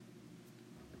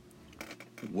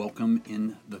Welcome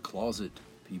in the closet,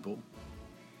 people.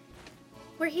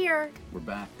 We're here. We're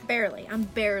back. Barely. I'm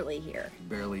barely here.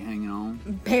 Barely hanging on.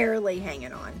 Barely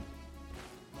hanging on.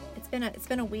 It's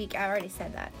been a week. I already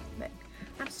said that, but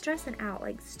I'm stressing out.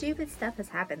 Like, stupid stuff has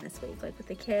happened this week, like with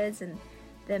the kids and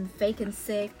them faking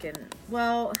sick, and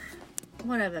well,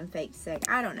 one of them faked sick.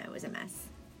 I don't know. It was a mess.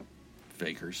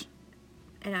 Fakers.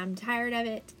 And I'm tired of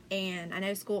it. And I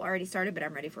know school already started, but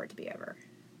I'm ready for it to be over.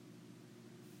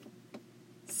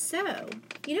 So,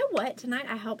 you know what? Tonight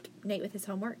I helped Nate with his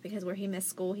homework because where he missed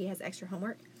school, he has extra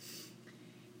homework.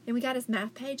 And we got his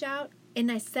math page out,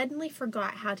 and I suddenly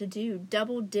forgot how to do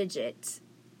double-digit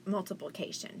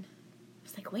multiplication. I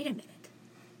was like, wait a minute.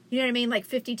 You know what I mean? Like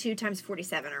 52 times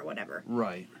 47 or whatever.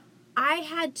 Right. I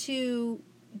had to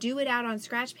do it out on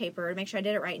scratch paper to make sure I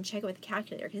did it right and check it with the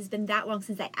calculator because it's been that long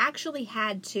since I actually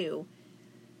had to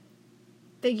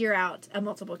figure out a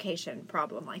multiplication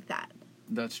problem like that.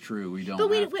 That's true. We don't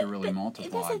have to really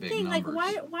multiply that's the big thing. numbers.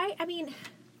 Like, why, I mean...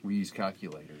 We use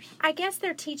calculators. I guess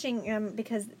they're teaching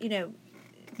because,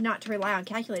 not to rely on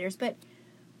calculators, but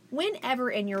whenever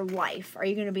in your life are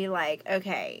you going to be like,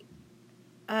 okay,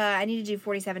 I need to do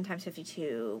 47 times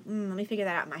 52. Let me figure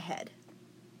that out in my head.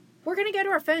 We're going to go to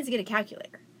our phones and get a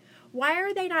calculator. Why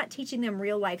are they not teaching them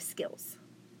real life skills?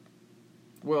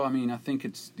 Well, I mean, I think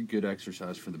it's a good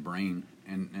exercise for the brain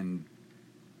and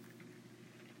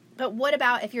But what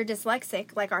about if you're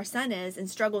dyslexic, like our son is, and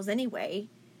struggles anyway,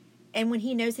 and when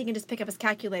he knows he can just pick up his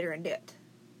calculator and do it,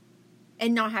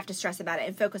 and not have to stress about it,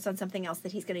 and focus on something else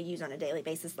that he's going to use on a daily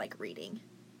basis, like reading.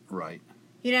 Right.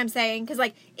 You know what I'm saying? Because,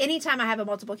 like, anytime I have a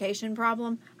multiplication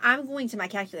problem, I'm going to my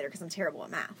calculator because I'm terrible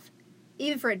at math.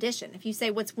 Even for addition. If you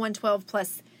say, what's 112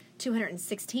 plus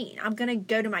 216? I'm going to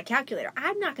go to my calculator.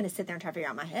 I'm not going to sit there and try to figure it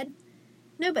out in my head.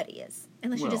 Nobody is.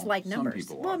 Unless you just like numbers.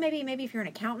 Some people well, are. maybe if you're an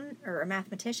accountant or a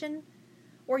mathematician,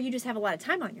 or you just have a lot of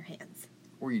time on your hands.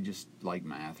 Or you just like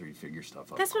math or you figure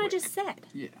stuff up That's what I quick. just said.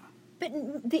 Yeah. But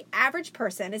the average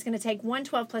person is going to take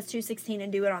 112 plus 216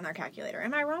 and do it on their calculator.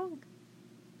 Am I wrong?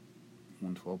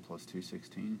 112 plus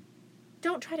 216?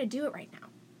 Don't try to do it right now.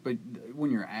 But when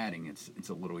you're adding, it's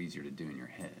a little easier to do in your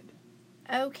head.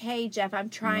 Okay, Jeff, I'm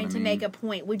trying to I mean? make a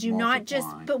point. Would you not just,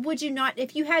 but would you not,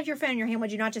 if you had your phone in your hand,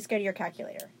 would you not just go to your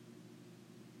calculator?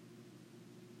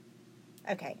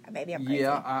 Okay, maybe I'm crazy.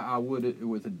 Yeah, I would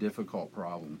with a difficult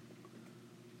problem.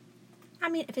 I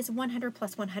mean, if it's 100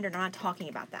 plus 100, I'm not talking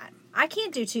about that. I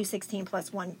can't do 216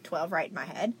 plus 112 right in my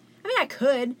head. I mean, I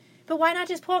could, but why not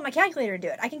just pull out my calculator and do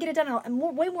it? I can get it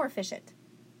done way more efficient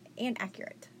and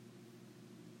accurate.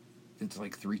 It's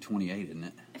like 328, isn't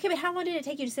it? Okay, but how long did it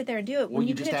take you to sit there and do it? Well,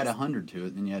 you just add 100 to it,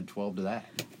 and then you add 12 to that.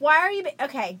 Why are you...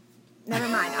 Okay, never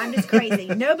mind. I'm just crazy.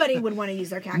 Nobody would want to use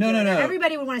their calculator. No.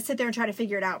 Everybody would want to sit there and try to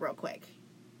figure it out real quick.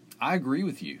 I agree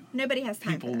with you. Nobody has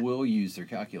time People for that. will use their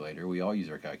calculator. We all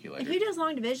use our calculator. And who does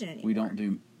long division anymore? We don't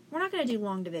do... We're not going to do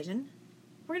long division.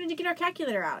 We're going to get our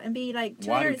calculator out and be like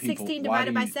Why do 216 people-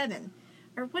 divided by 7.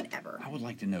 Or whatever. I would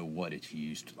like to know what it's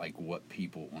used, like what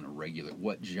people on a regular...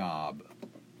 What job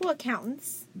Well,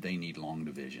 accountants. they need long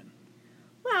division.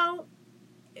 Well,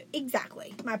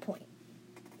 exactly. My point.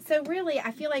 So really,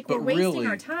 I feel like we're wasting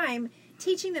our time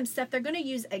teaching them stuff they're going to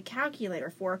use a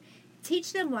calculator for.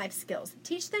 Teach them life skills.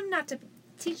 Teach them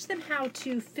how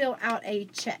to fill out a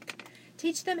check.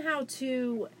 Teach them how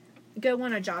to go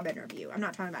on a job interview. I'm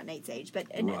not talking about Nate's age, but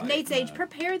Nate's age,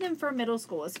 prepare them for middle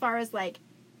school as far as like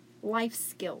life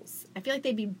skills. I feel like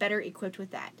they'd be better equipped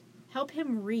with that. Help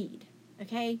him read,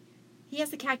 okay? He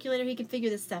has a calculator, he can figure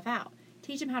this stuff out.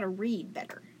 Teach him how to read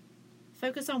better.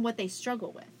 Focus on what they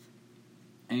struggle with.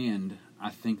 And I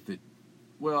think that...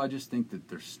 Well, I just think that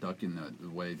they're stuck in the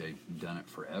way they've done it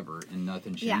forever, and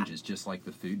nothing changes, just like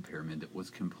the food pyramid that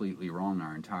was completely wrong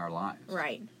our entire lives.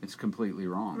 Right. It's completely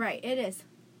wrong. Right, it is.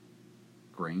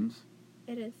 Grains.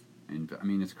 It is. And, I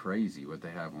mean, it's crazy what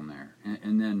they have on there.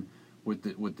 And then with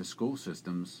the school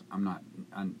systems, I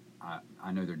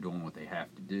know they're doing what they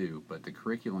have to do, but the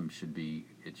curriculum should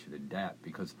adapt,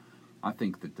 because I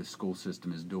think that the school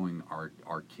system is doing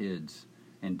our kids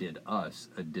and did us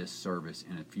a disservice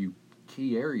in a few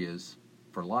key areas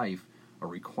for life. A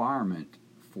requirement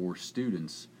for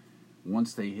students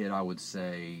once they hit, I would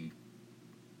say,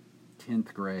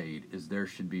 10th grade, is there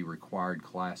should be required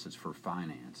classes for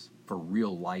finance, for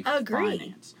real life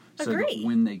finance. So that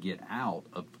when they get out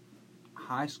of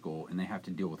high school and they have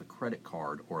to deal with a credit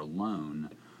card or a loan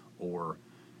or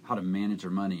how to manage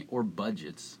their money or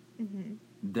budgets,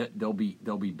 that they'll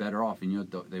be better off.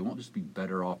 And they won't just be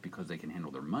better off because they can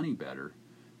handle their money better.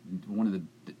 One of the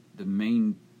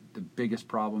biggest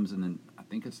problems, and then I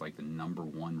think it's like the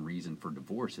 #1 reason for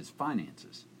divorce, is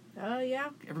finances. Oh, yeah.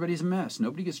 Everybody's a mess.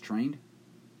 Nobody gets trained.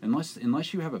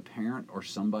 unless you have a parent or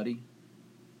somebody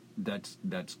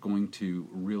that's going to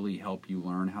really help you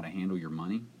learn how to handle your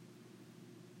money,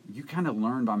 you kind of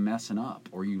learn by messing up,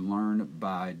 or you learn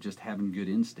by just having good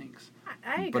instincts.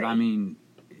 I agree. But I mean,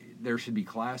 there should be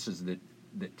classes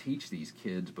that teach these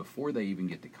kids before they even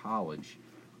get to college,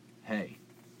 hey,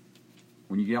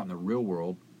 when you get out in the real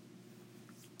world,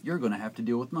 you're going to have to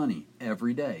deal with money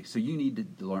every day. So you need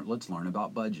to learn. Let's learn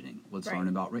about budgeting. Let's learn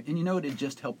about, and you know, it'd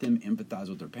just help them empathize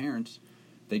with their parents.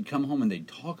 They'd come home and they'd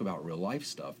talk about real life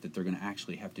stuff that they're going to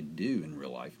actually have to do in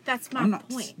real life. That's my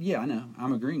point. Yeah, I know.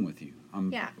 I'm agreeing with you.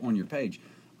 I'm on your page.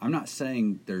 I'm not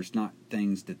saying there's not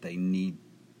things that they need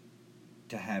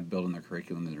to have built in their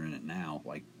curriculum that are in it now.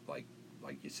 Like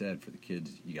you said, for the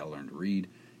kids, you got to learn to read.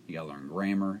 You got to learn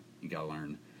grammar. You got to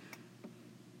learn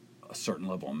a certain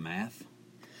level of math.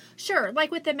 Sure, like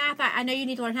with the math, I know you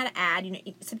need to learn how to add,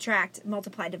 subtract,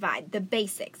 multiply, divide, the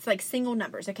basics, like single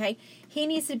numbers, okay? He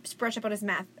needs to brush up on his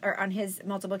math, or on his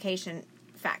multiplication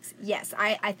facts. Yes,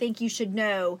 I think you should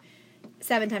know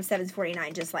 7 times 7 is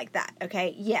 49, just like that,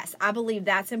 okay? Yes, I believe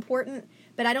that's important,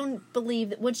 but I don't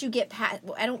believe that once you get past,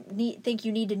 I don't think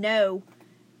you need to know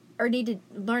or need to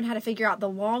learn how to figure out the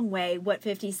long way what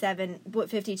 52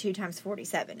 times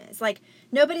 47 is. Like,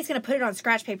 nobody's going to put it on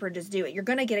scratch paper and just do it. You're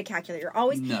going to get a calculator.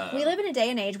 We live in a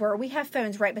day and age where we have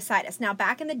phones right beside us. Now,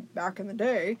 back in the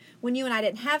day, when you and I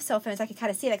didn't have cell phones, I could kind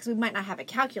of see that because we might not have a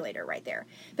calculator right there.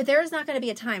 But there is not going to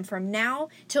be a time from now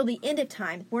till the end of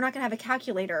time we're not going to have a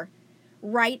calculator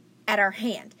right at our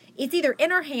hand. It's either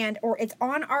in our hand or it's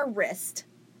on our wrist.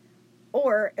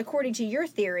 Or, according to your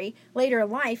theory, later in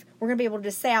life, we're going to be able to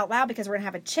just say out loud because we're going to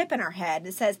have a chip in our head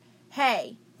that says,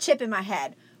 hey, chip in my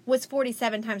head, what's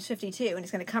 47 times 52? And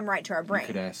it's going to come right to our brain.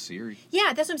 You could ask Siri.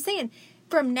 Yeah, that's what I'm saying.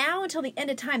 From now until the end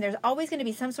of time, there's always going to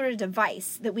be some sort of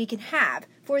device that we can have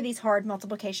for these hard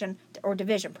multiplication or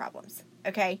division problems.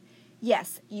 Okay?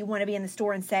 Yes, you want to be in the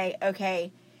store and say,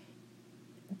 okay,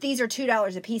 these are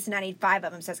 $2 a piece and I need 5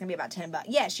 of them, so that's going to be about $10.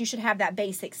 Yes, you should have that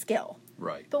basic skill.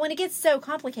 Right. But when it gets so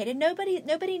complicated,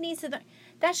 nobody needs to.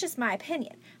 That's just my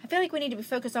opinion. I feel like we need to be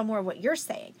focused on more of what you're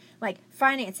saying, like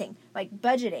financing, like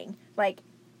budgeting, like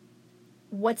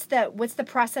what's the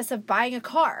process of buying a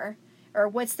car, or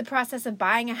what's the process of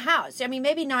buying a house. I mean,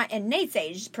 maybe not in Nate's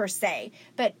age per se,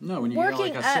 but no, when you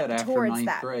working like I said, up after towards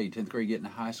 9th grade, 10th grade, getting to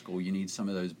high school, you need some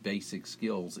of those basic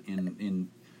skills in.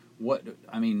 What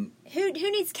I mean, who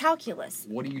needs calculus?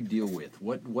 What do you deal with?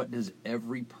 What does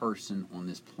every person on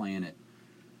this planet,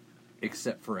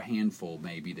 except for a handful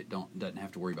maybe that doesn't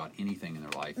have to worry about anything in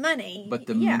their life, money? But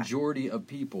the majority of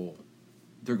people,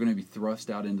 they're going to be thrust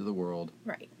out into the world,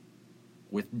 right,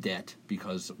 with debt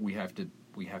because we have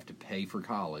to pay for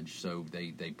college. So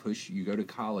they push you go to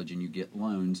college and you get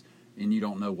loans. And you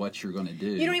don't know what you're going to do.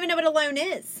 You don't even know what a loan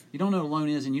is. You don't know what a loan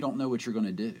is, and you don't know what you're going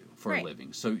to do for right. a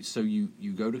living. So you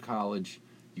go to college,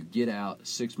 you get out,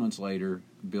 6 months later,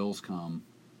 bills come,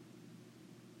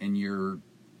 and you're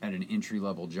at an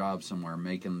entry-level job somewhere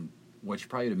making what you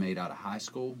probably would have made out of high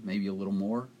school, maybe a little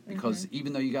more. Because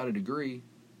even though you got a degree,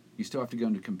 you still have to go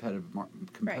into competitive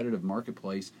right.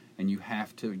 marketplace, and you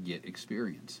have to get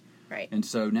experience. Right. And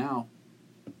so now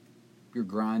you're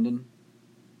grinding,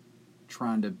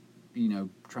 trying to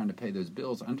pay those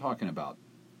bills. I'm talking about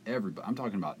everybody. I'm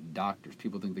talking about doctors.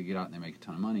 People think they get out and they make a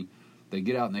ton of money. They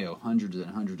get out and they owe hundreds and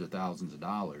hundreds of thousands of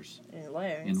dollars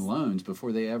in loans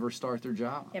before they ever start their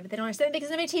job. Yeah, but they don't understand because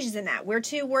nobody teaches them that. We're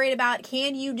too worried about,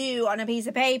 can you do on a piece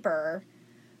of paper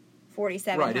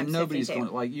 47 right, times and nobody's 52.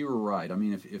 going, like you were right. I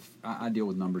mean, if I deal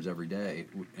with numbers every day,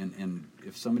 and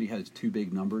if somebody has two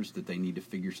big numbers that they need to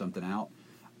figure something out,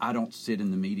 I don't sit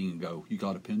in the meeting and go, you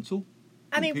got a pencil?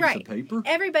 I mean, piece of paper?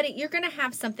 Everybody, you're going to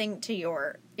have something to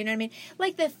your, you know what I mean?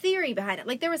 Like the theory behind it.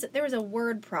 Like there was a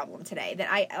word problem today that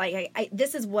I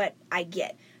this is what I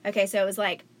get. Okay, so it was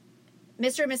like,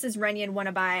 Mr. and Mrs. Runyon want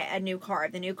to buy a new car.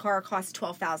 The new car costs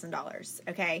 $12,000.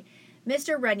 Okay,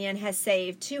 Mr. Runyon has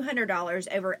saved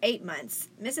 $200 over 8 months.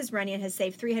 Mrs. Runyon has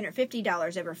saved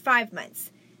 $350 over 5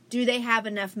 months. Do they have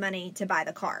enough money to buy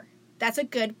the car? That's a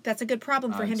good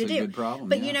problem for him to do. Good problem,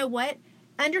 but you know what?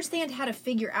 Understand how to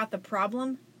figure out the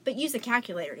problem, but use a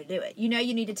calculator to do it. You know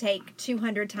you need to take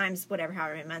 200 times whatever,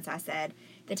 however many months I said,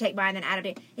 then take by and then add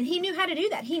it. And he knew how to do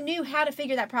that. He knew how to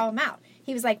figure that problem out.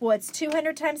 He was like, well, it's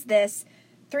 200 times this,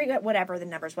 whatever the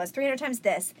numbers was, 300 times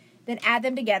this, then add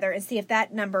them together and see if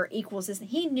that number equals this.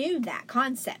 He knew that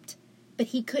concept, but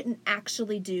he couldn't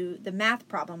actually do the math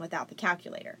problem without the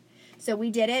calculator. So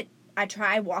we did it.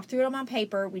 I walked through it on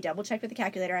paper. We double-checked with the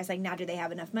calculator. I was like, now do they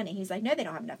have enough money? He's like, no, they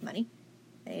don't have enough money.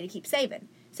 They need to keep saving.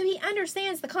 So he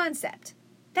understands the concept.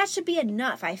 That should be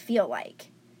enough, I feel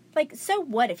like. Like, so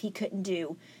what if he couldn't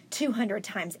do 200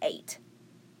 times 8?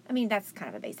 I mean, that's kind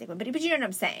of a basic one, but you know what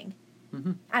I'm saying.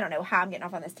 Mm-hmm. I don't know how I'm getting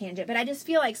off on this tangent, but I just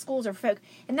feel like schools are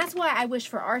and that's why I wish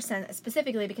for our son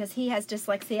specifically, because he has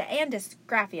dyslexia and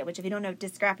dysgraphia, which if you don't know what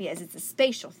dysgraphia is, it's a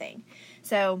spatial thing.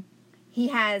 So he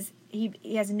has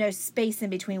no space in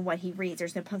between what he reads.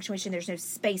 There's no punctuation. There's no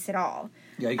space at all.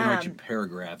 Yeah, you can write your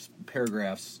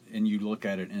paragraphs, and you look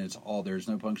at it, and it's all, there's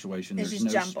no punctuation. There's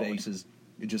no jumbled spaces.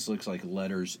 It just looks like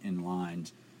letters in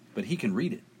lines, but he can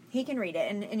read it. He can read it,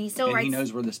 and he still writes. And he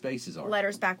knows where the spaces are.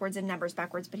 Letters backwards and numbers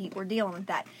backwards, but we're dealing with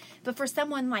that. But for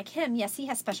someone like him, yes, he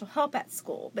has special help at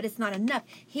school, but it's not enough.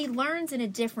 He learns in a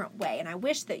different way, and I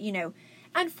wish that,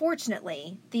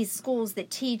 unfortunately, these schools that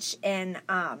teach in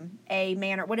a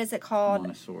manner, what is it called?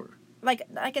 Montessori. Like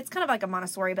it's kind of like a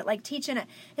Montessori, but like teaching it,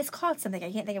 it's called something.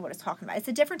 I can't think of what it's talking about. It's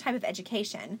a different type of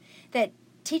education that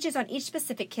teaches on each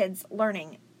specific kid's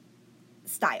learning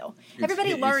style.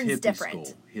 Everybody learns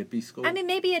different. Hippie school? I mean,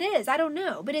 maybe it is. I don't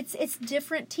know. But it's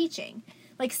different teaching.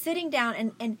 Like sitting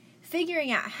down and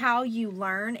figuring out how you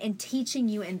learn and teaching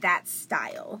you in that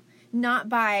style. Not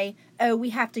by,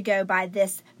 we have to go by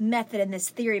this method and this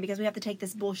theory because we have to take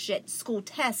this bullshit school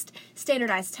test,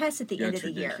 standardized test at the end of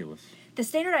the year. The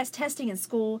standardized testing in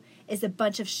school is a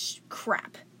bunch of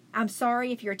crap. I'm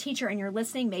sorry if you're a teacher and you're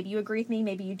listening. Maybe you agree with me.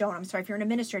 Maybe you don't. I'm sorry if you're an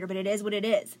administrator, but it is what it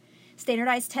is.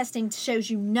 Standardized testing shows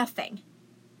you nothing.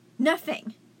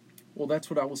 Nothing. Well, that's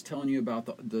what I was telling you about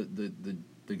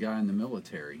the guy in the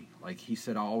military. Like, he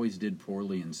said, I always did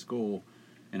poorly in school,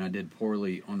 and I did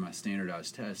poorly on my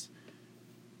standardized tests.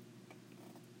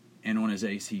 And on his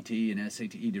ACT and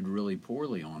SAT, he did really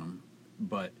poorly on them.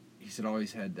 But he said, I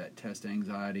always had that test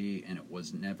anxiety, and it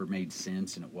was never made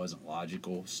sense, and it wasn't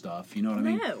logical stuff. You know what I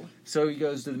mean? No. So he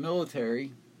goes to the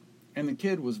military, and the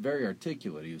kid was very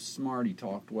articulate. He was smart. He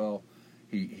talked well.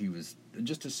 He was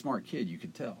just a smart kid, you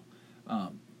could tell.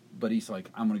 But he's like,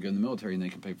 I'm going to go in the military, and they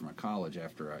can pay for my college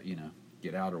after I,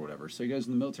 get out or whatever. So he goes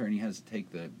in the military, and he has to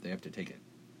they have to take a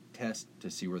test to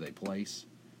see where they place.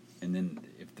 And then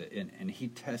and he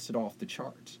tested off the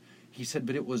charts. He said,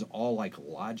 but it was all like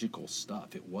logical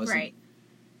stuff. It wasn't. Right.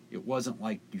 It wasn't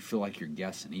like you feel like you're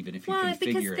guessing, even if you can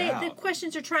figure it out. Well, because the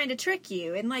questions are trying to trick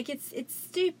you, and like it's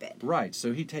stupid. Right.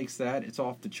 So he takes that. It's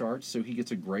off the charts. So he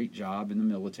gets a great job in the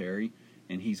military,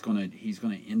 and he's gonna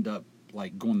end up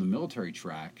like going the military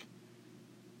track,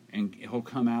 and he'll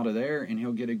come out of there and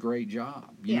he'll get a great job.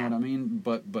 You know what I mean?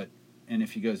 But and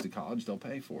if he goes to college, they'll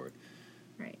pay for it.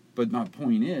 Right. But my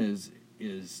point is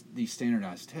these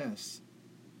standardized tests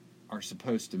are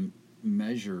supposed to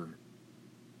measure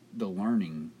the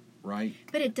learning, right?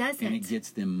 But it doesn't. And it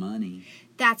gets them money.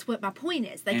 That's what my point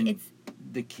is. Like, and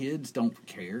the kids don't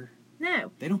care.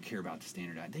 No. They don't care about the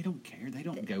standardized. They don't care. They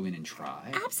don't go in and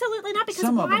try. Absolutely not, because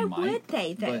why would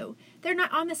they, though? They're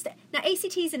not on the... Now,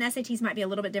 ACTs and SATs might be a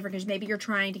little bit different because maybe you're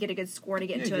trying to get a good score to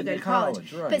get into a good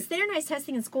college. Right. But standardized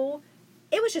testing in school,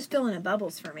 it was just filling in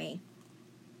bubbles for me.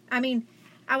 I mean,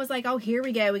 I was like, oh, here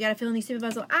we go. We got to fill in these stupid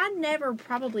bubbles. I never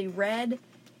probably read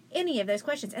any of those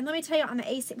questions. And let me tell you, on the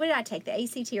ACT... What did I take, the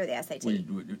ACT or the SAT?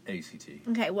 ACT.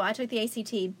 Okay, well, I took the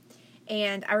ACT...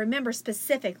 And I remember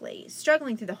specifically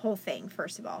struggling through the whole thing,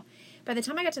 first of all. By the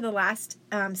time I got to the last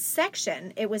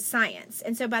section, it was science.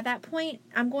 And so by that point,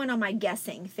 I'm going on my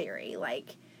guessing theory.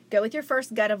 Like, go with your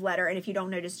first gut of letter, and if you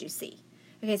don't know, just do C.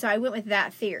 Okay, so I went with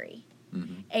that theory.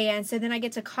 Mm-hmm. And so then I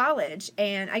get to college,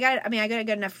 and I got a good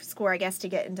enough score, I guess, to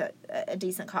get into a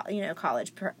decent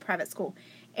college, private school.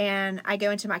 And I go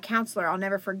into my counselor, I'll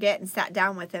never forget, and sat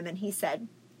down with him, and he said,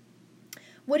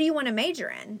 what do you want to major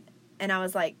in? And I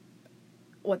was like,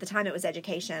 well, at the time it was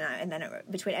education, and then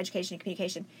between education and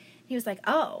communication. He was like,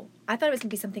 oh, I thought it was going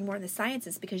to be something more in the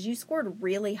sciences because you scored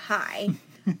really high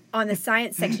on the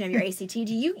science section of your ACT.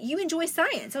 Do you enjoy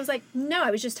science? I was like, no,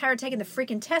 I was just tired of taking the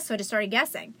freaking test, so I just started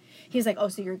guessing. He was like, oh,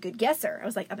 so you're a good guesser. I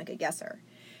was like, I'm a good guesser.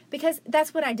 Because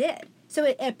that's what I did. So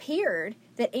it appeared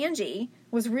that Angie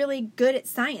was really good at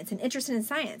science and interested in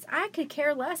science. I could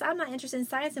care less. I'm not interested in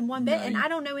science in one bit, and I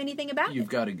don't know anything about it. You've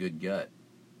got a good gut.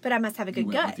 But I must have a good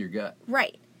gut. You went with your gut.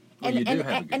 Right. Well,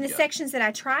 and the sections that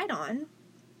I tried on,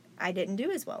 I didn't do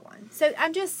as well on. So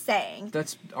I'm just saying.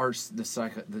 That's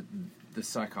the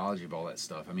psychology of all that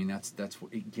stuff. I mean, that's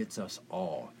what it gets us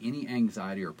all. Any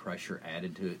anxiety or pressure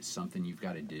added to it, something you've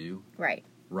got to do. Right.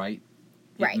 Right.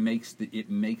 Right.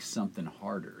 It makes something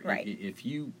harder. Right. If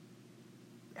you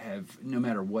have, no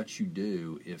matter what you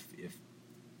do, if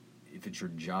it's your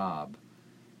job,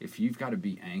 if you've got to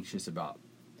be anxious about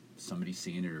somebody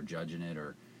seeing it or judging it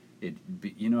or it,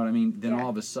 you know what I mean? Then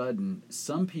all of a sudden,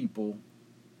 some people,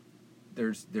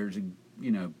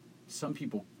 some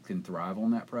people can thrive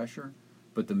on that pressure.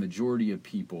 but the majority of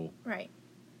people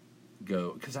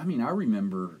go, because I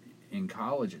remember in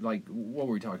college, like, what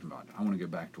were we talking about? I want to go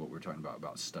back to what we were talking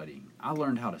about studying. I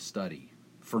learned how to study.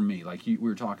 For me, like we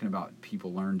were talking about,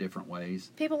 people learn different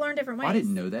ways. People learn different ways. I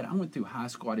didn't know that. I went through high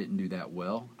school. I didn't do that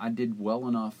well. I did well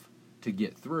enough to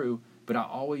get through, but I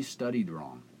always studied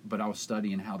wrong. But I was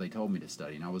studying how they told me to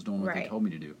study, and I was doing what they told me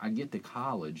to do. I get to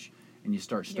college, and you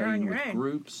start studying with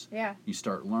groups. Yeah. You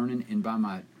start learning, and by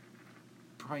my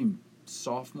probably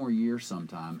sophomore year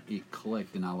sometime, it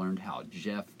clicked, and I learned how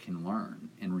Jeff can learn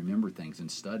and remember things and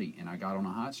study, and I got on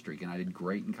a hot streak, and I did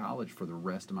great in college for the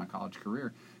rest of my college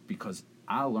career because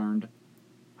I learned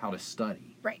how to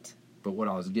study. Right. But what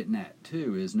I was getting at,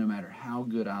 too, is no matter how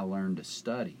good I learned to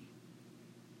study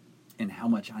and how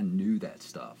much I knew that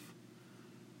stuff,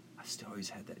 I still always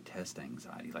had that test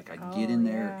anxiety. Like, I'd get in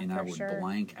there and I would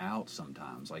blank out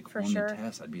sometimes. Like, on the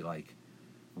test, I'd be like,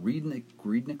 reading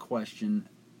the question,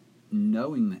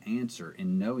 knowing the answer,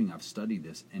 and knowing I've studied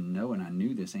this, and knowing I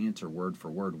knew this answer word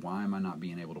for word. Why am I not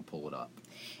being able to pull it up?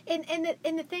 And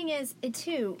the thing is,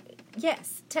 too,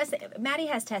 yes, Maddie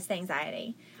has test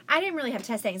anxiety. I didn't really have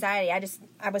test anxiety.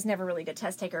 I was never really a good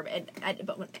test taker,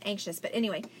 but when anxious. But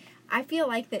anyway, I feel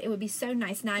like that it would be so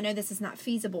nice. Now I know this is not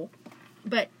feasible,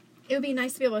 but it would be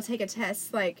nice to be able to take a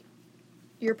test, like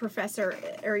your professor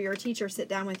or your teacher sit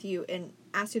down with you and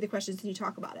ask you the questions and you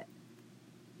talk about it,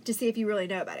 to see if you really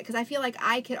know about it. Because I feel like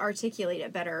I could articulate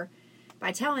it better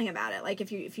by telling about it. Like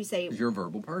if you say... Because you're a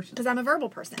verbal person. Because I'm a verbal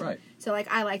person. Right. So, like,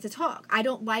 I like to talk. I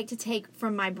don't like to take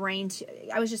from my brain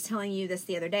to... I was just telling you this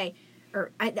the other day.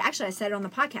 I said it on the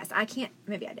podcast. I can't...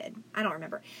 Maybe I did. I don't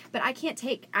remember. But I can't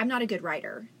take... I'm not a good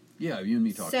writer. Yeah, you and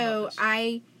me talked about this.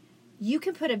 So, you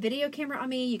can put a video camera on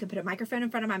me. You can put a microphone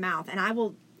in front of my mouth. And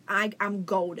I'm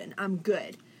golden. I'm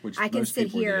good. Which I can most sit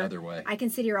people here. are the other way. I can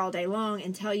sit here all day long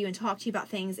and tell you and talk to you about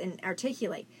things and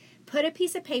articulate. Put a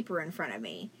piece of paper in front of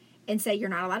me and say you're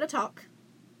not allowed to talk.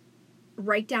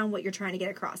 Write down what you're trying to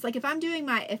get across. Like if I'm doing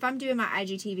my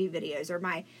IGTV videos or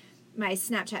my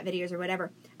Snapchat videos or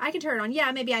whatever, I can turn it on.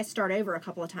 Yeah, maybe I start over a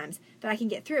couple of times, but I can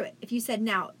get through it. If you said,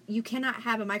 now, you cannot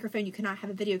have a microphone, you cannot have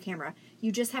a video camera,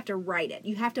 you just have to write it.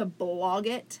 You have to blog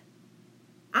it.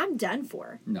 I'm done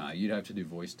for. No, you'd have to do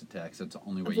voice to text. That's the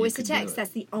only way voice you could to text. do it.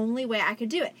 That's the only way I could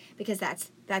do it because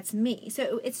that's me.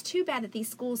 So it's too bad that these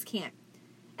schools can't.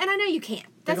 And I know you can't.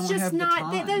 That's they don't just have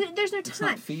not. the time. There's no time. It's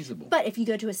not feasible. But if you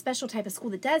go to a special type of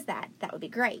school that does that, that would be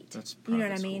great. That's you know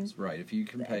what I mean? Schools. Right. If you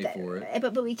can pay for it.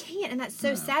 But we can't, and that's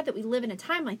so sad that we live in a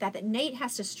time like that. That Nate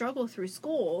has to struggle through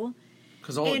school.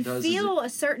 And feel a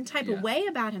certain type of way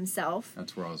about himself.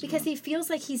 That's where I was because he feels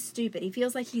like he's stupid. He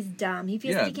feels like he's dumb. He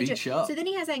feels like he can't do it. So then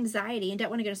he has anxiety and don't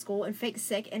want to go to school and fake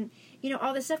sick and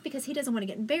all this stuff because he doesn't want to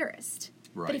get embarrassed.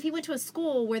 Right. But if he went to a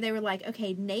school where they were like,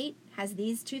 okay, Nate has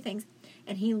these two things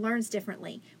and he learns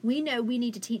differently. We know we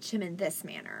need to teach him in this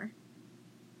manner.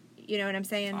 You know what I'm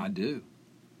saying? I do.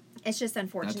 It's just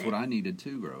unfortunate. That's what I needed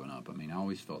too growing up. I mean, I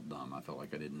always felt dumb. I felt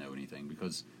like I didn't know anything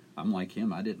because I'm like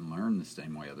him. I didn't learn the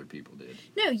same way other people did.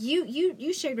 No,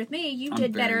 you shared with me. You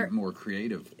did better. More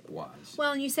creative wise.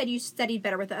 Well, and you said you studied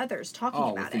better with others, talking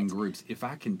about it. Within groups. If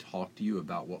I can talk to you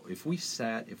about if we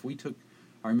took,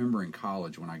 I remember in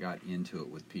college when I got into it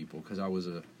with people, because I was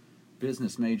a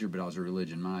business major, but I was a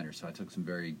religion minor, so I took some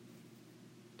very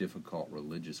difficult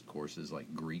religious courses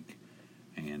like Greek,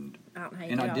 and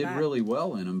I did really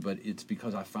well in them, but it's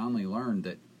because I finally learned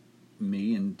that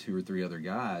me and 2 or 3 other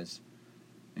guys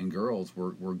and girls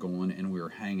were going and we were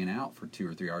hanging out for 2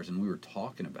 or 3 hours and we were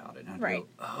talking about it. And I'd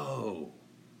go,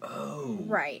 oh.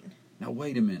 Right. Now,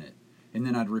 wait a minute. And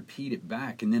then I'd repeat it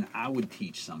back and then I would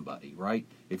teach somebody, right?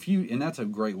 And that's a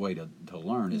great way to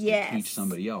learn is to teach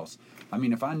somebody else. I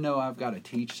mean, if I know I've got to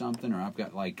teach something or I've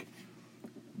got like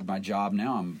my job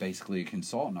now, I'm basically a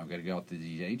consultant. I've got to go out to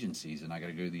these agencies and I got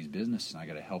to go to these businesses and I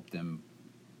got to help them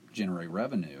generate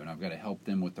revenue, and I've got to help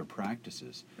them with their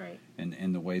practices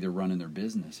and the way they're running their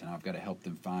business, and I've got to help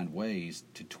them find ways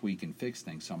to tweak and fix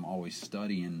things. So I'm always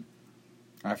studying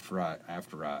after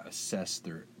I assess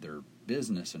their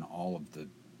business and all of the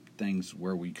things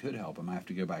where we could help them. I have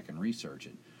to go back and research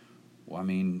it. Well, I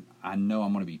mean, I know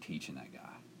I'm going to be teaching that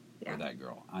guy or that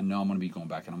girl. I know I'm going to be going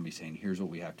back and I'm going to be saying, here's what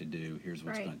we have to do, here's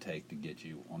what's going to take to get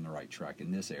you on the right track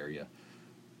in this area,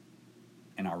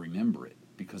 and I remember it.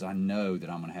 Because I know that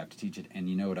I'm going to have to teach it, and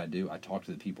you know what I do? I talk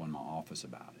to the people in my office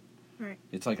about it. Right.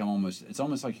 It's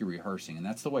almost like you're rehearsing, and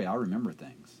that's the way I remember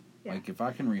things. Yeah. Like if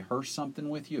I can rehearse something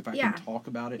with you, if I can talk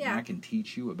about it, and I can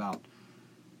teach you about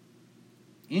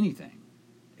anything.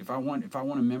 If I want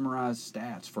to memorize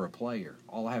stats for a player,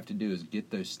 all I have to do is get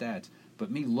those stats.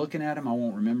 But me looking at them, I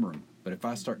won't remember them. But if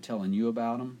I start telling you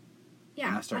about them, Yeah,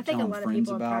 and I start think telling a lot friends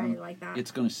of people about are them, like that.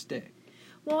 it's going to stick.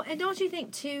 Well, and don't you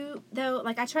think, too, though,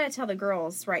 like I try to tell the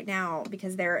girls right now,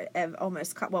 because they're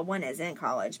almost, one is in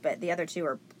college, but the other two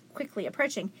are quickly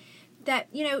approaching, that,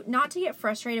 not to get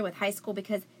frustrated with high school,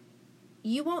 because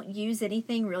you won't use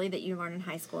anything really that you learn in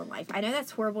high school in life. I know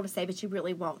that's horrible to say, but you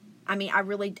really won't. I mean, I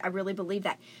really believe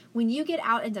that. When you get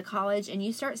out into college and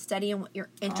you start studying what you're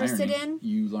interested in.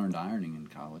 You learned ironing in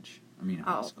college. In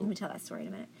high school. Let me tell that story in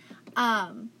a minute.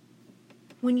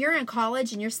 When you're in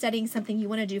college and you're studying something you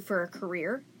want to do for a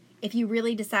career, if you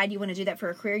really decide you want to do that for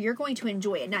a career, you're going to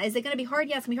enjoy it. Now, is it going to be hard?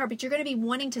 Yes, it's going to be hard, but you're going to be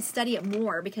wanting to study it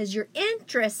more because you're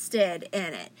interested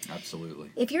in it. Absolutely.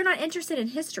 If you're not interested in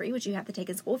history, which you have to take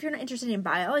in school, if you're not interested in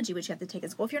biology, which you have to take in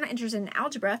school, if you're not interested in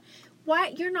algebra,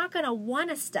 you're not going to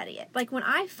want to study it. Like when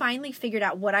I finally figured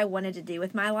out what I wanted to do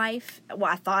with my life,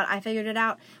 I thought I figured it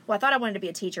out. I thought I wanted to be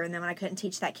a teacher, and then when I couldn't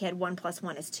teach that kid 1 +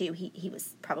 1 is 2, he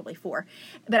was probably 4,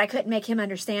 but I couldn't make him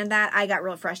understand that. I got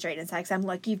real frustrated inside because I'm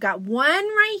like, you've got one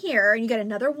right here, and you got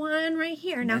another one right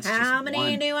here. Now, how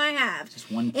many do I have?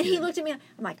 Just one kid. And he looked at me. I'm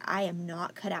like, I am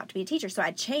not cut out to be a teacher. So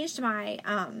I changed my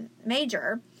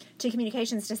major to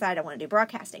communications. Decided I want to do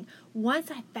broadcasting.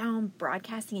 Once I found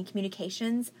broadcasting and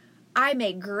communications, I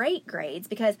made great grades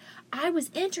because I was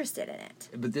interested in it.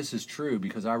 But this is true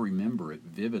because I remember it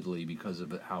vividly because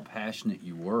of how passionate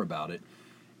you were about it.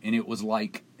 And it was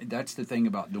like, that's the thing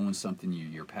about doing something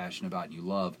you're passionate about and you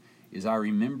love, is I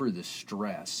remember the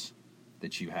stress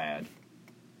that you had,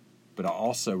 but I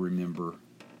also remember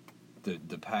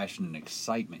the passion and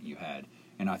excitement you had.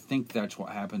 And I think that's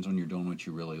what happens when you're doing what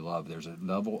you really love. There's a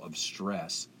level of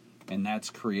stress, and that's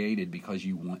created because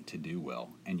you want to do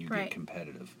well and you get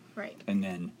competitive. Right. And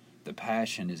then the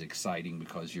passion is exciting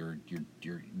because you're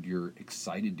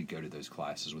excited to go to those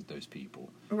classes with those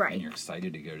people. Right. And you're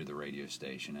excited to go to the radio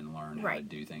station and learn how to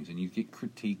do things. And you get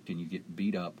critiqued and you get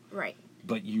beat up. Right.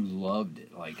 But you loved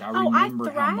it. Like, I remember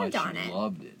how much you it.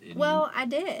 loved it. And I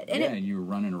did. And you were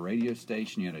running a radio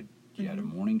station. You had a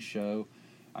morning show.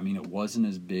 I mean, it wasn't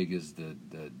as big as the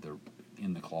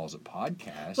In the Closet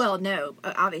podcast. Well, no,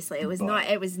 obviously it was not.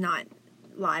 It was not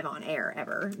live on air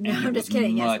ever. No, I'm just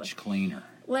kidding. Much cleaner.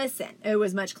 Listen, it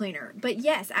was much cleaner. But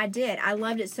yes, I did. I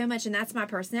loved it so much, and that's my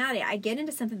personality. I get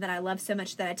into something that I love so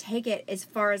much that I take it as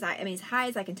high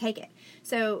as I can take it.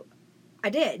 So I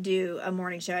did do a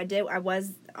morning show. I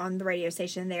was on the radio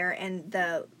station there, and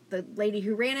the lady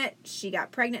who ran it, she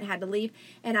got pregnant, had to leave,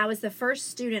 and I was the first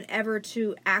student ever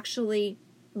to actually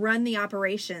run the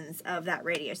operations of that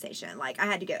radio station. Like, I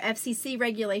had to go FCC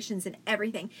regulations and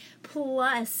everything,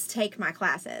 plus take my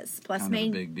classes, plus kind of a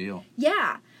big deal.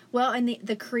 Yeah. Well, and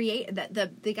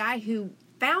the guy who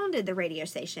founded the radio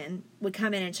station would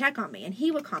come in and check on me, and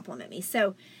he would compliment me.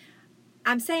 So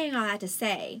I'm saying all that to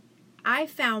say, I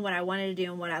found what I wanted to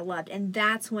do and what I loved, and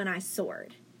that's when I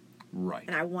soared. Right.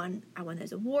 And I won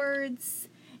those awards,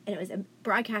 and it was a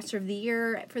broadcaster of the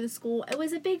year for the school. It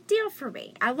was a big deal for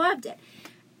me. I loved it.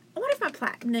 I wonder if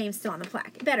my name's still on the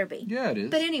plaque. It better be. Yeah, it is.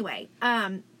 But anyway,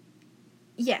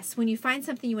 yes, when you find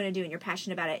something you want to do and you're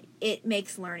passionate about it, it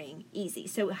makes learning easy.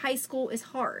 So high school is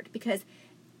hard because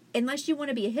unless you want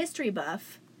to be a history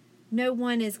buff, no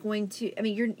one is going to. I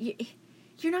mean,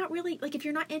 you're not really, like, if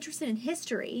you're not interested in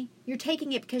history, you're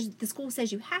taking it because the school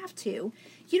says you have to.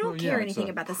 You don't care anything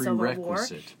about the Civil War. Yeah, I mean,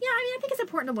 I think it's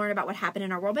important to learn about what happened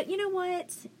in our world. But you know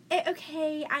what?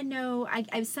 Okay, I know.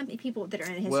 Some people that are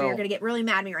in history are going to get really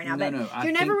mad at me right now. But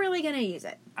you're never really going to use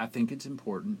it. I think it's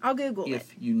important. I'll Google it.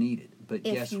 If you need it. But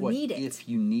guess what? If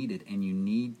you need it and you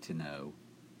need to know,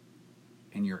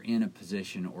 and you're in a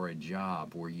position or a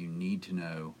job where you need to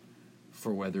know,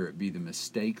 for whether it be the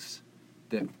mistakes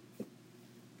that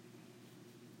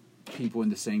people in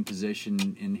the same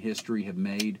position in history have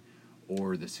made,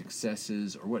 or the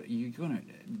successes, or what you're gonna.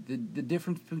 The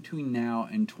difference between now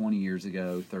and 20 years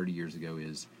ago, 30 years ago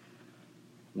is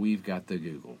we've got the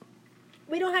Google.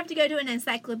 We don't have to go to an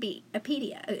encyclopedia,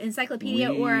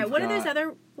 or what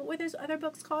were those other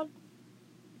books called?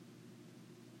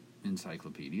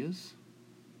 Encyclopedias?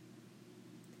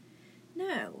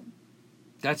 No.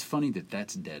 That's funny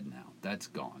that's dead now. That's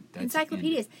gone. That's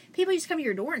encyclopedias. ended. People used to come to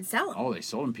your door and sell them. Oh, they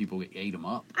sold them. People ate them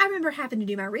up. I remember having to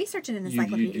do my research in an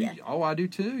encyclopedia. I do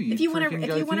too. If you want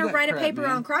to write a paper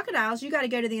on crocodiles, you got to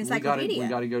go to the encyclopedia. We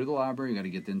got to go to the library. You got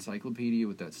to get the encyclopedia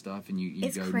with that stuff, and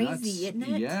you go crazy, nuts. Isn't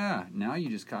it? Yeah. Now you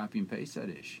just copy and paste that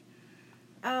ish.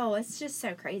 Oh, it's just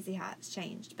so crazy how it's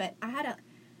changed. But I had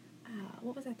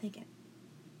what was I thinking?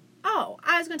 Oh,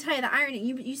 I was going to tell you the ironing.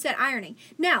 You said ironing.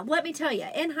 Now, let me tell you,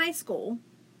 in high school,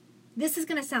 this is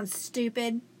going to sound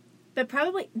stupid, but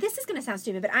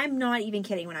I'm not even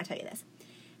kidding when I tell you this.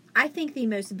 I think the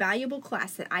most valuable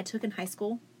class that I took in high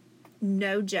school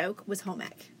no joke, was home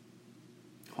ec.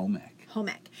 Home ec. Home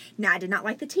ec. Now, I did not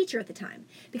like the teacher at the time.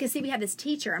 Because, see, we had this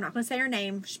teacher. I'm not going to say her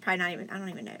name. She's probably not even, I don't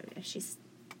even know if she's,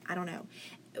 I don't know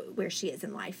where she is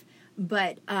in life.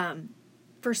 But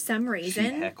for some reason,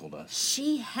 she heckled us.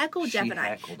 She heckled Jeff and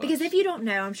I. Us. Because if you don't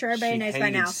know, I'm sure everybody knows by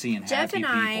now. Jeff and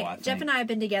I have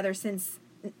been together since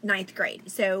 9th grade.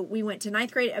 So we went to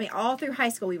 9th grade. I mean, all through high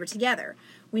school, we were together.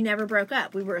 We never broke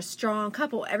up. We were a strong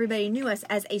couple. Everybody knew us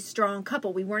as a strong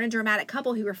couple. We weren't a dramatic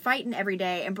couple who were fighting every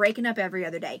day and breaking up every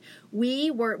other day.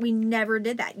 We never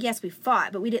did that. Yes, we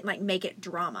fought, but we didn't like make it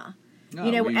drama.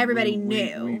 No, everybody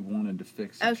knew. We wanted to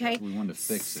fix it. Okay. We wanted to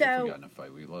fix it if we got in a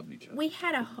fight. We loved each other. We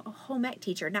had a home ec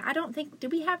teacher. Now, I don't think,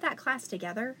 did we have that class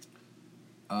together?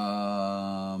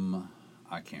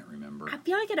 I can't remember. I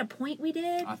feel like at a point we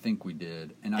did. I think we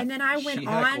did. And then I went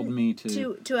on me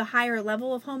to a higher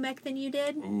level of home ec than you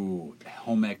did. Ooh,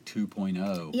 home ec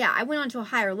 2.0. Yeah, I went on to a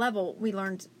higher level. We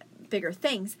learned bigger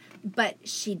things. But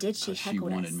she did. She heckled us.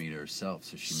 She wanted me to herself,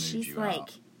 so she moved you like,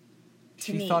 out.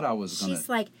 She thought I was going to... She's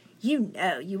like, you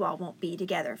know you all won't be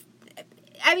together.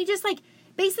 I mean, just like...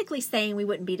 basically saying we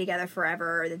wouldn't be together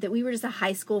forever, that we were just a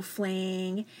high school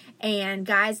fling, and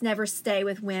guys never stay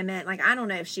with women. Like, I don't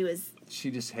know if she was...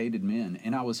 She just hated men,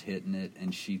 and I was hitting it,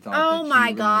 and she thought oh that my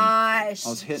really, gosh. I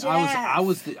was hitting... Jeff. I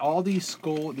was all these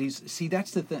school... See,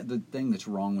 that's the thing that's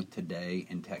wrong with today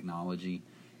in technology.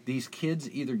 These kids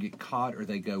either get caught or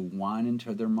they go whining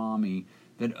to their mommy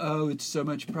that, oh, it's so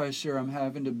much pressure, I'm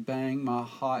having to bang my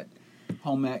hot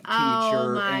home ec teacher.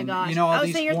 Oh my gosh. You know, all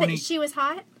these so you're horny, she was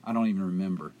hot? I don't even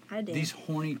remember. I did. These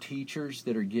horny teachers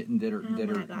that are getting this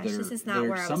is not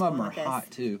where I was some of them going are with this.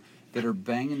 hot too. That are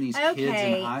banging these kids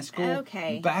in high school.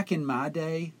 Okay. Back in my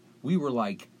day, we were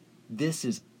like, "This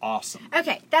is awesome."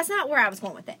 Okay, that's not where I was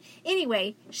going with it.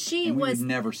 Anyway, we would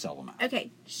never sell them out.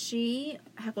 Okay, she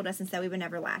heckled us and said we would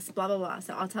never last. Blah blah blah.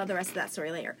 So I'll tell the rest of that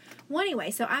story later. Well, anyway,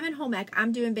 so I'm in home ec.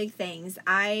 I'm doing big things.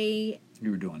 You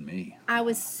were doing me. I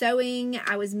was sewing.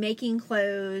 I was making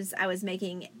clothes. I was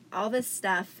making all this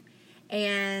stuff,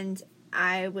 and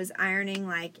I was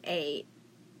ironing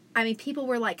people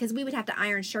were like, because we would have to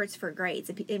iron shirts for grades,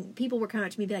 and people were coming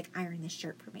up to me and be like, iron this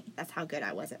shirt for me. That's how good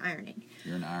I was at ironing.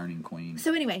 You're an ironing queen.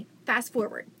 So anyway, fast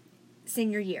forward,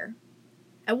 senior year,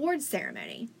 awards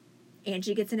ceremony.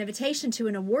 Angie gets an invitation to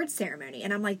an awards ceremony,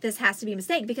 and I'm like, this has to be a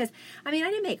mistake, because, I mean, I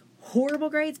didn't make horrible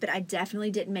grades, but I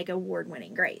definitely didn't make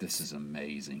award-winning grades. This is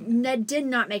amazing. I did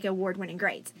not make award-winning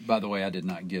grades. By the way, I did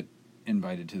not get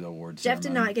invited to the awards ceremony. Jeff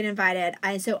did not get invited.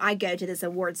 So I go to this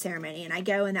award ceremony, and I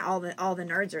go, and all the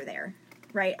nerds are there,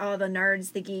 right? All the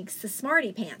nerds, the geeks, the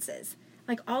smarty pantses,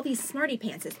 like all these smarty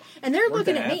pantses, and they're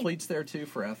looking at me. Were athletes there too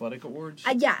for athletic awards?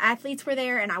 Yeah, athletes were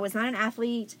there, and I was not an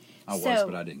athlete. I was,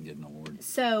 but I didn't get an award.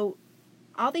 So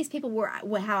all these people were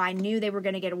how I knew they were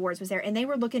going to get awards was there, and they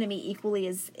were looking at me equally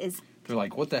as. They're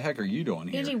like, "What the heck are you doing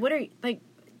here, Angie? What are you like?"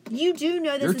 You do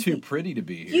know this. You're too pretty to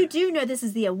be here. You do know this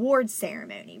is the awards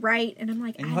ceremony, right? And I'm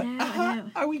like, I know.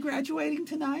 Are we graduating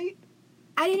tonight?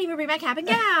 I didn't even bring my cap and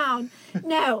gown.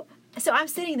 No. So I'm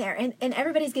sitting there, and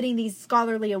everybody's getting these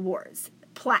scholarly awards,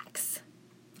 plaques,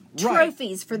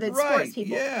 trophies for the sports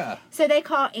people. Yeah. So they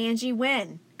call Angie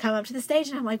Wynn, come up to the stage,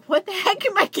 and I'm like, what the heck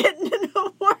am I getting an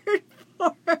award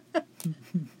for? And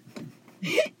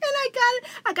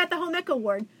I got the home ec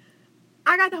award.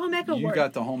 I got the home ec award. You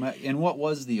got the home ec. And what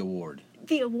was the award?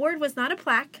 The award was not a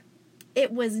plaque.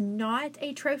 It was not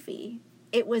a trophy.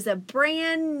 It was a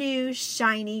brand new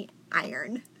shiny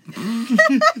iron. I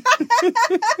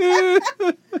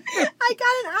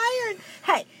got an iron.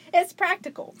 Hey, it's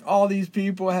practical. All these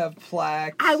people have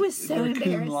plaques. I was so they're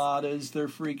embarrassed. Cum laudes. They're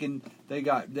freaking. They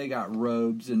got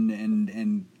robes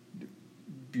and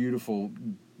beautiful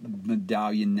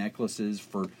medallion necklaces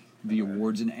for the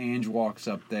awards, and Ange walks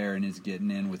up there and is getting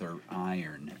in with her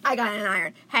iron. I got an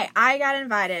iron. Hey, I got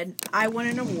invited. I won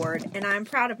an award, and I'm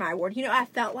proud of my award. You know, I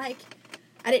felt like,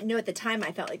 I didn't know at the time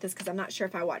I felt like this because I'm not sure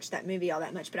if I watched that movie all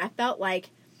that much, but I felt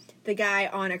like the guy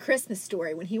on A Christmas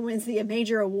Story when he wins the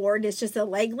major award, it's just a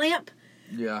leg lamp.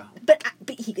 Yeah. But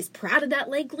he was proud of that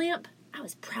leg lamp. I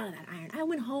was proud of that iron. I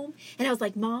went home, and I was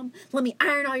like, Mom, let me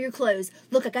iron all your clothes.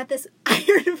 Look, I got this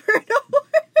iron for an award.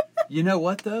 You know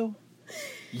what, though?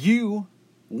 You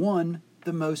won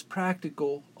the most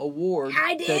practical award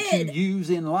that you use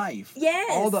in life. Yes.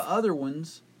 All the other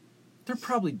ones, they're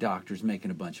probably doctors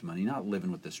making a bunch of money, not living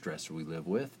with the stress we live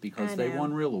with because they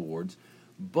won real awards.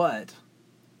 But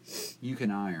you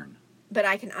can iron. But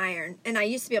I can iron. And I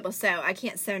used to be able to sew. I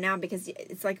can't sew now because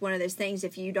it's like one of those things,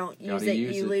 if you don't use it,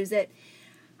 you lose it.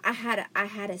 I had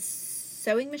a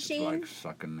sewing machine. It's like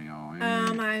sucking me all in.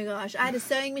 Oh my gosh. I had a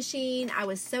sewing machine. I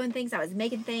was sewing things. I was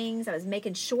making things. I was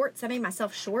making shorts. I made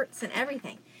myself shorts and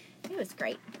everything. It was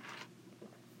great.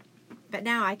 But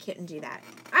now I couldn't do that.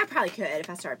 I probably could if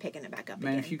I started picking it back up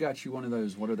Man, again. if you got you one of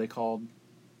those, what are they called?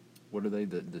 What are they?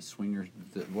 The swingers?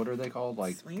 What are they called?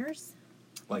 Like swingers?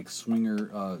 Like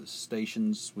swinger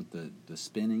stations with the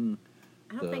spinning.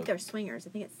 I don't think they're swingers.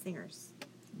 I think it's singers.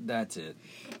 That's it.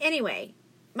 Anyway,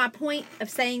 my point of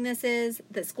saying this is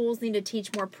that schools need to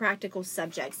teach more practical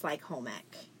subjects like home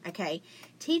ec. Okay?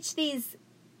 Teach these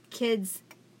kids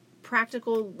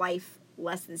practical life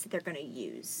lessons that they're going to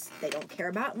use. They don't care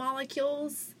about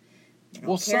molecules. They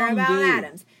don't care some about do.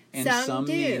 atoms. And some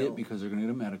do. need it because they're going to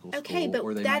go to medical school. Okay, but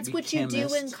or they that's might be what chemists. you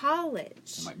do in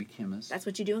college. They might be chemists. That's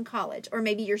what you do in college. Or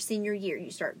maybe your senior year,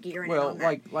 you start gearing in on that.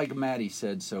 Well, like Maddie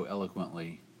said so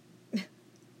eloquently.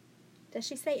 Does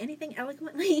she say anything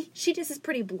eloquently? She just is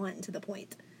pretty blunt and to the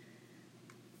point.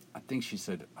 I think she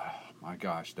said, oh, my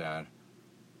gosh, Dad,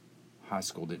 high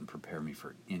school didn't prepare me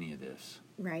for any of this.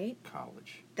 Right?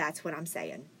 College. That's what I'm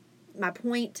saying. My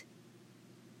point,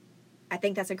 I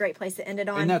think that's a great place to end it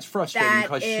on. And that's frustrating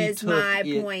because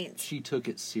she took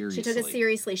it seriously. She took it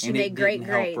seriously. She and made great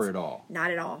grades. grades. Help her at all.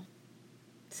 Not at all.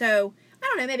 So, I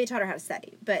don't know, maybe it taught her how to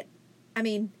study. But, I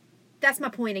mean, that's my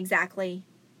point exactly.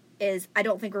 Is I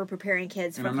don't think we're preparing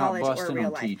kids for college or real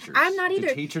life. Teachers. I'm not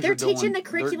either. They're teaching the they're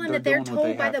curriculum that they're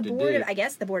told by the board of, I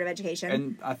guess, the Board of Education.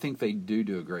 And I think they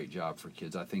do a great job for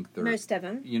kids. I think they're most of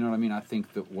them. You know what I mean? I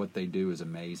think that what they do is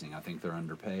amazing. I think they're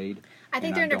underpaid. I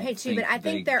think they're underpaid too, but I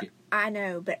think I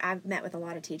know, but I've met with a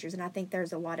lot of teachers, and I think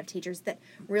there's a lot of teachers that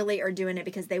really are doing it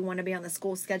because they want to be on the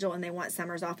school schedule and they want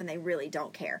summers off, and they really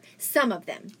don't care. Some of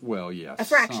them. Well, yes. A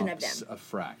fraction of them. A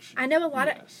fraction. I know a lot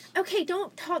of... Okay,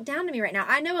 don't talk down to me right now.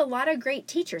 I know a lot of great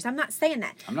teachers. I'm not saying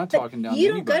that. I'm not talking down to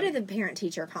anybody. anybody. You don't go to the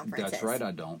parent-teacher conferences. That's right,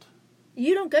 I don't.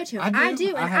 You don't go to them. I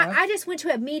do. And I just went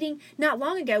to a meeting not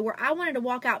long ago where I wanted to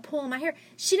walk out pulling my hair.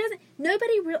 She doesn't...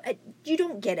 Nobody really... You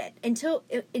don't get it until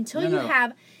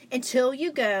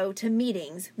you go to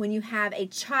meetings when you have a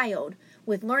child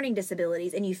with learning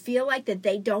disabilities and you feel like that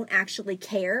they don't actually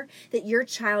care, that your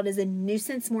child is a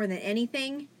nuisance more than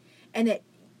anything, and that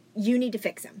you need to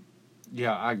fix him.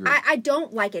 Yeah, I agree. I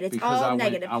don't like it. It's because all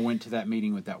negative. I went to that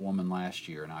meeting with that woman last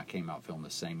year, and I came out feeling the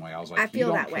same way. I was like, I feel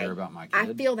you that don't way. care about my kid.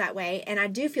 I feel that way, and I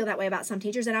do feel that way about some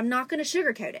teachers, and I'm not going to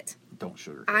sugarcoat it. Don't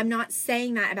sugarcoat it. I'm not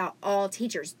saying that about all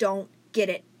teachers. Don't get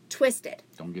it twisted.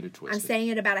 Don't get it twisted. I'm saying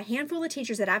it about a handful of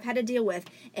teachers that I've had to deal with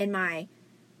in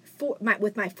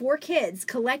with my 4 kids,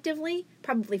 collectively,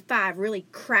 probably 5 really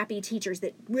crappy teachers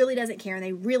that really doesn't care and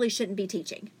they really shouldn't be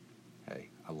teaching. Hey,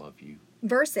 I love you.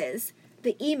 Versus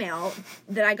the email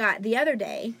that I got the other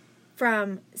day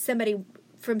from somebody,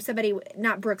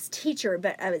 not Brooke's teacher,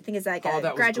 but I think it's like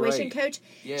a graduation coach.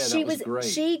 Yeah, that was great.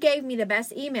 She gave me the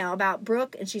best email about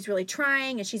Brooke, and she's really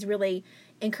trying, and she's really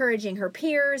encouraging her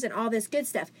peers and all this good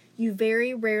stuff. You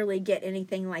very rarely get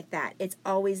anything like that. It's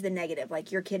always the negative,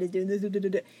 like your kid is doing this.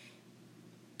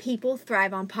 People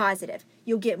thrive on positive.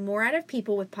 You'll get more out of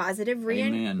people with positive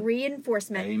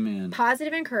reinforcement, Amen.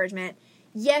 Positive encouragement.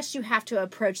 Yes, you have to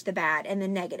approach the bad and the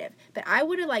negative. But I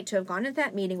would have liked to have gone to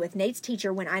that meeting with Nate's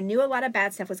teacher when I knew a lot of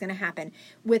bad stuff was going to happen,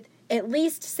 with at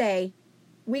least say,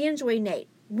 we enjoy Nate.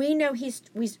 We know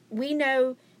we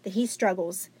know that he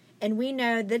struggles, and we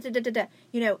know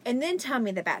and then tell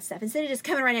me the bad stuff instead of just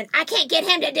coming right in. I can't get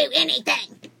him to do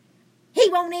anything. He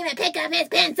won't even pick up his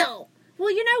pencil.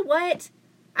 Well, you know what?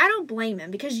 I don't blame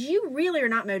him because you really are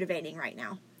not motivating right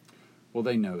now. Well,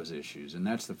 they know his issues, and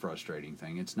that's the frustrating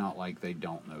thing. It's not like they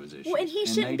don't know his issues. Well, and he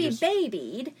shouldn't be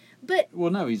babied, but... Well,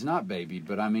 no, he's not babied,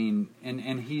 but I mean,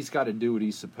 and he's got to do what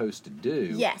he's supposed to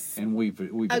do. Yes. And we've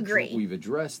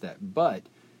addressed that. But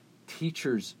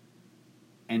teachers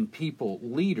and people,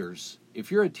 leaders,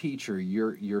 if you're a teacher,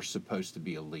 you're supposed to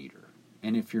be a leader.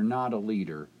 And if you're not a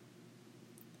leader,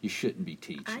 you shouldn't be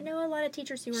teaching. I know a lot of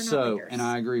teachers who are not leaders. And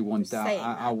I agree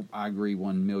I agree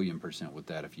 1,000,000% with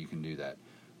that if you can do that.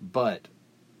 But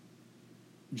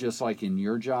just like in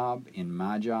your job, in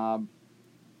my job,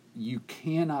 you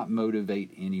cannot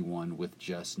motivate anyone with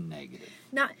just negative.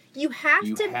 You have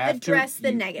to address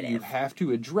the negative. You have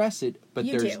to address it, but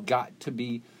there's got to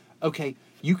be... Okay,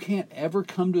 you can't ever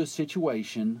come to a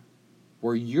situation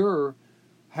where you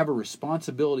have a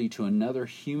responsibility to another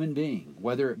human being,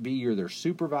 whether it be you're their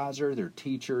supervisor, their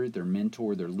teacher, their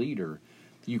mentor, their leader.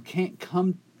 You can't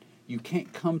come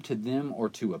to them or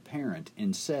to a parent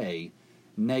and say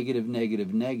negative,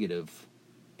 negative, negative,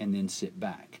 and then sit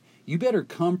back. You better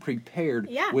come prepared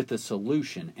with a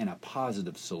solution and a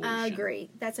positive solution. I agree.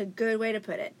 That's a good way to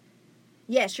put it.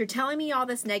 Yes, you're telling me all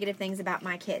this negative things about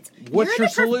my kids. What's your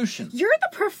solution? You're the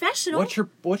professional.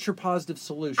 What's your positive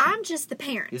solution? I'm just the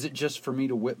parent. Is it just for me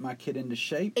to whip my kid into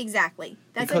shape? Exactly.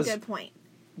 That's Because a good point.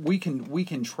 We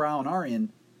can try on our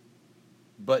end,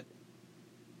 but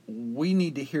we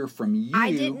need to hear from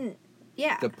you,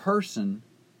 the person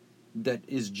that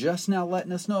is just now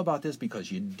letting us know about this,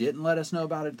 because you didn't let us know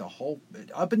about it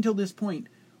up until this point.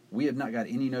 We have not got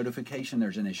any notification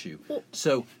there's an issue. Well,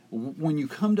 so when you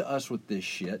come to us with this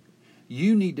shit,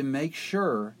 you need to make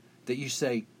sure that you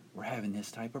say, we're having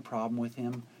this type of problem with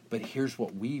him, but here's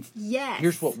what we've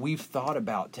thought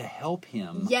about to help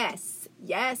him. Yes.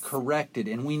 Correct it,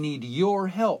 and we need your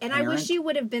help. And parent. I wish you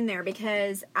would have been there,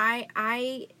 because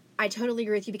I totally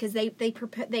agree with you, because they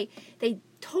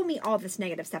told me all this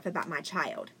negative stuff about my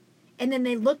child. And then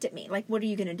they looked at me like, what are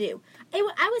you going to do? I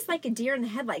was like a deer in the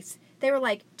headlights. They were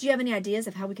like, do you have any ideas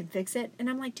of how we can fix it? And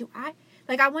I'm like,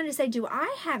 I wanted to say, do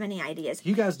I have any ideas?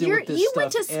 You guys deal with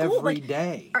this stuff every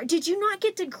day. Did you not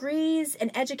get degrees in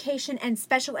education and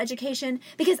special education?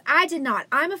 Because I did not.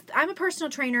 I'm a personal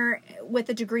trainer with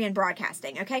a degree in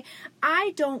broadcasting, okay?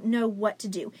 I don't know what to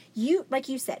do. Like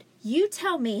you said, you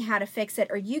tell me how to fix it,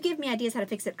 or you give me ideas how to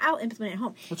fix it. I'll implement it at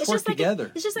home. Let's work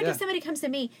together. It's just like if somebody comes to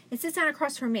me and sits down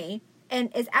across from me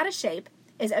and is out of shape,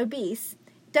 is obese,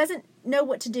 doesn't know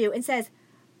what to do, and says,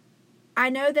 I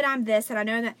know that I'm this and I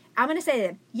know that. I'm going to say to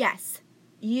them, yes,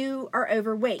 you are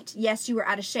overweight. Yes, you are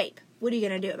out of shape. What are you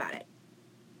going to do about it?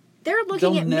 They're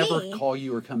looking at me. They'll never call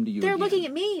you or come to you They're again. looking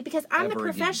at me because I'm the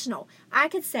professional. Again. I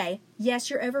could say, yes,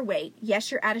 you're overweight.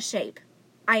 Yes, you're out of shape.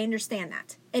 I understand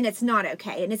that. And it's not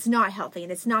okay. And it's not healthy.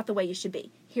 And it's not the way you should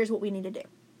be. Here's what we need to do.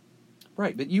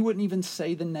 Right. But you wouldn't even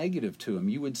say the negative to them.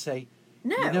 You would say,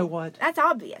 no, you know what? That's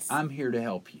obvious. I'm here to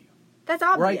help you. That's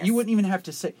obvious. Right? You wouldn't even have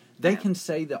to say. They can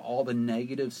say all the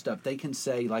negative stuff. They can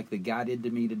say, like the guy did to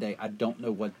me today, I don't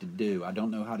know what to do. I don't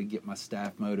know how to get my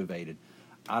staff motivated.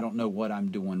 I don't know what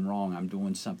I'm doing wrong. I'm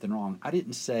doing something wrong. I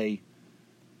didn't say,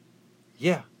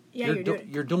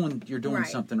 you're doing right.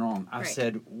 something wrong. I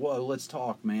said, whoa, let's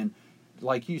talk, man.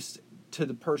 Like you, to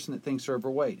the person that thinks they're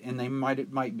overweight, and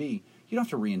it might be. You don't have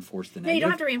to reinforce the negative. No, you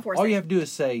don't have to reinforce All you have to do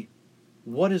is say,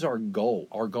 what is our goal?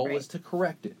 Our goal right. is to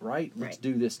correct it, right? Let's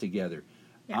do this together.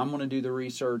 Yeah. I'm going to do the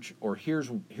research, or here's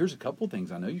a couple of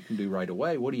things I know you can do right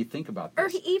away. What do you think about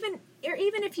this? Or even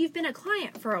if you've been a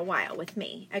client for a while with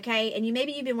me, okay, and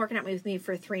maybe you've been working out with me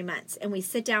for 3 months, and we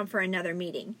sit down for another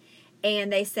meeting,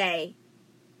 and they say,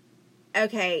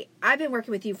 okay, I've been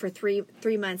working with you for three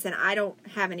months, and I don't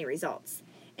have any results,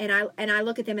 and I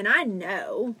look at them, and I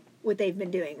know what they've been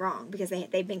doing wrong, because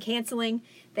they've been canceling,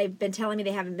 they've been telling me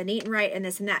they haven't been eating right, and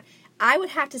this and that. I would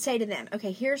have to say to them,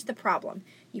 okay, here's the problem.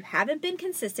 You haven't been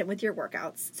consistent with your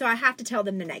workouts. So I have to tell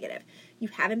them the negative. You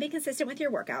haven't been consistent with your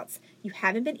workouts. You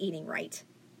haven't been eating right.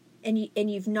 And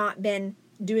you've not been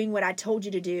doing what I told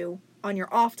you to do on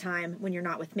your off time when you're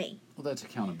not with me. Well, that's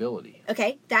accountability.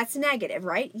 Okay, that's negative,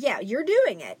 right? Yeah, you're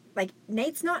doing it. Like,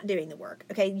 Nate's not doing the work.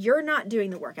 Okay, you're not doing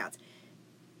the workouts.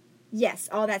 Yes,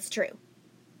 all that's true.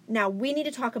 Now, we need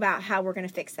to talk about how we're going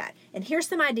to fix that. And here's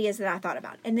some ideas that I thought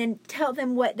about. And then tell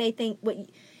them what they think.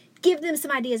 Give them some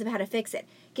ideas of how to fix it.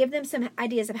 Give them some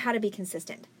ideas of how to be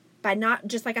consistent. By not,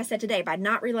 just like I said today, by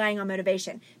not relying on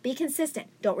motivation. Be consistent.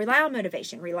 Don't rely on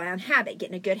motivation. Rely on habit. Get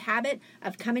in a good habit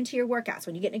of coming to your workouts.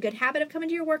 When you get in a good habit of coming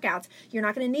to your workouts, you're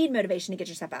not going to need motivation to get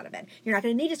yourself out of bed. You're not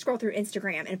going to need to scroll through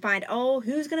Instagram and find,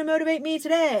 who's going to motivate me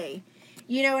today?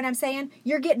 You know what I'm saying?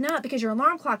 You're getting up because your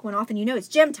alarm clock went off and you know it's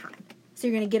gym time. So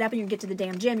you're going to get up and you're going to get to the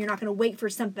damn gym. You're not going to wait for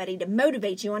somebody to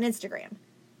motivate you on Instagram,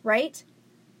 right?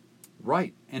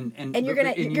 Right. And you're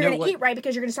going to eat right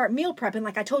because you're going to start meal prepping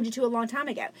like I told you to a long time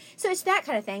ago. So it's that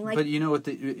kind of thing. But you know what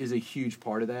is a huge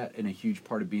part of that, and a huge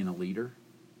part of being a leader,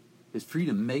 is for you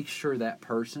to make sure that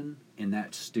person and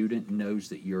that student knows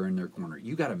that you're in their corner.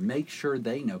 You got to make sure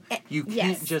they know. You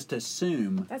can't just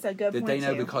assume that's a good that point they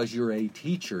know too. Because you're a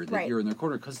teacher that you're in their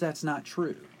corner, because that's not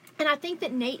true. And I think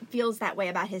that Nate feels that way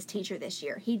about his teacher this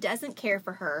year. He doesn't care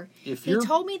for her. He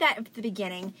told me that at the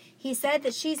beginning. He said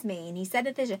that she's mean. He said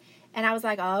that and I was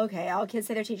like, oh, okay, all kids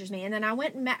say their teacher's mean. And then I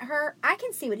went and met her. I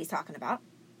can see what he's talking about.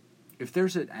 If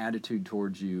there's an attitude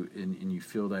towards you and you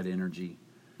feel that energy,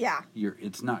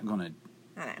 it's not going to.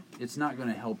 I know. It's not going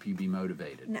to help you be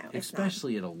motivated. No,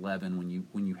 especially at 11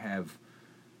 when you have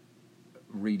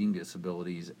reading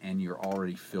disabilities and you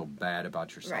already feel bad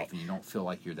about yourself and you don't feel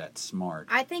like you're that smart.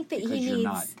 I think that because you're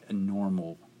not a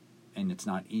normal, and it's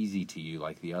not easy to you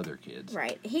like the other kids.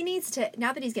 Right. He needs to,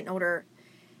 now that he's getting older,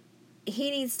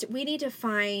 we need to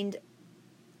find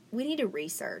we need to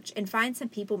research and find some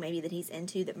people maybe that he's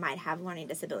into that might have learning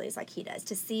disabilities like he does,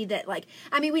 to see that, like,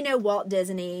 I mean, we know Walt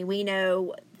Disney, we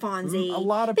know Fonzie, a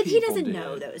lot of but people he doesn't did.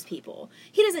 know those people.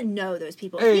 He doesn't know those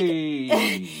people. Hey.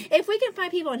 If we can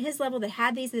find people on his level that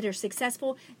had these that are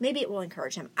successful, maybe it will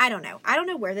encourage him. I don't know. I don't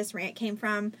know where this rant came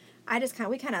from.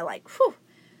 We kind of like, whew.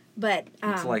 But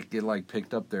it's like it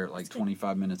picked up there at like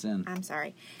 25 minutes in. I'm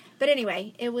sorry. But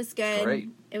anyway, it was good. Great.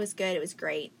 It was good. It was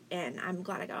great. And I'm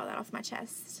glad I got all that off my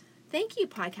chest. Thank you,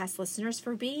 podcast listeners,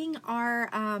 for being our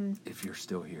if you're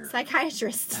still here,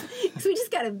 psychiatrists. Because we just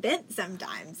got to vent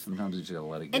sometimes. Sometimes you just got to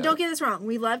let it go. And don't get this wrong.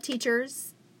 We love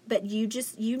teachers, but you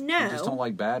just don't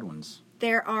like bad ones.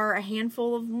 There are a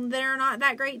handful of them that are not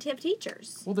that great tip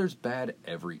teachers. Well, there's bad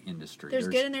every industry. There's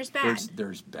good and there's bad.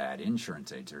 There's bad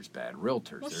insurance aides. There's bad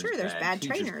realtors. Well, there's bad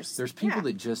teachers. Trainers. There's people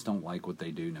that just don't like what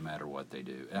they do, no matter what they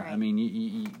do. Right. I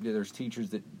mean, there's teachers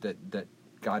that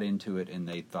got into it and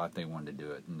they thought they wanted to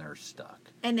do it and they're stuck.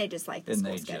 And they just like the and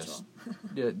school they schedule.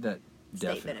 that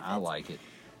definitely, I like it.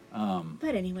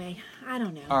 But anyway, I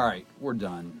don't know. All right, we're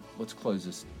done. Let's close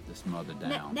this mother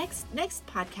down. Next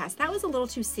podcast. That was a little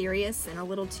too serious and a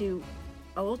little too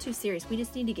serious. We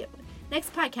just need to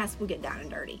next podcast we'll get down and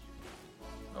dirty.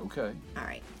 Okay. All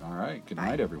right. Good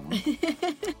night, everyone.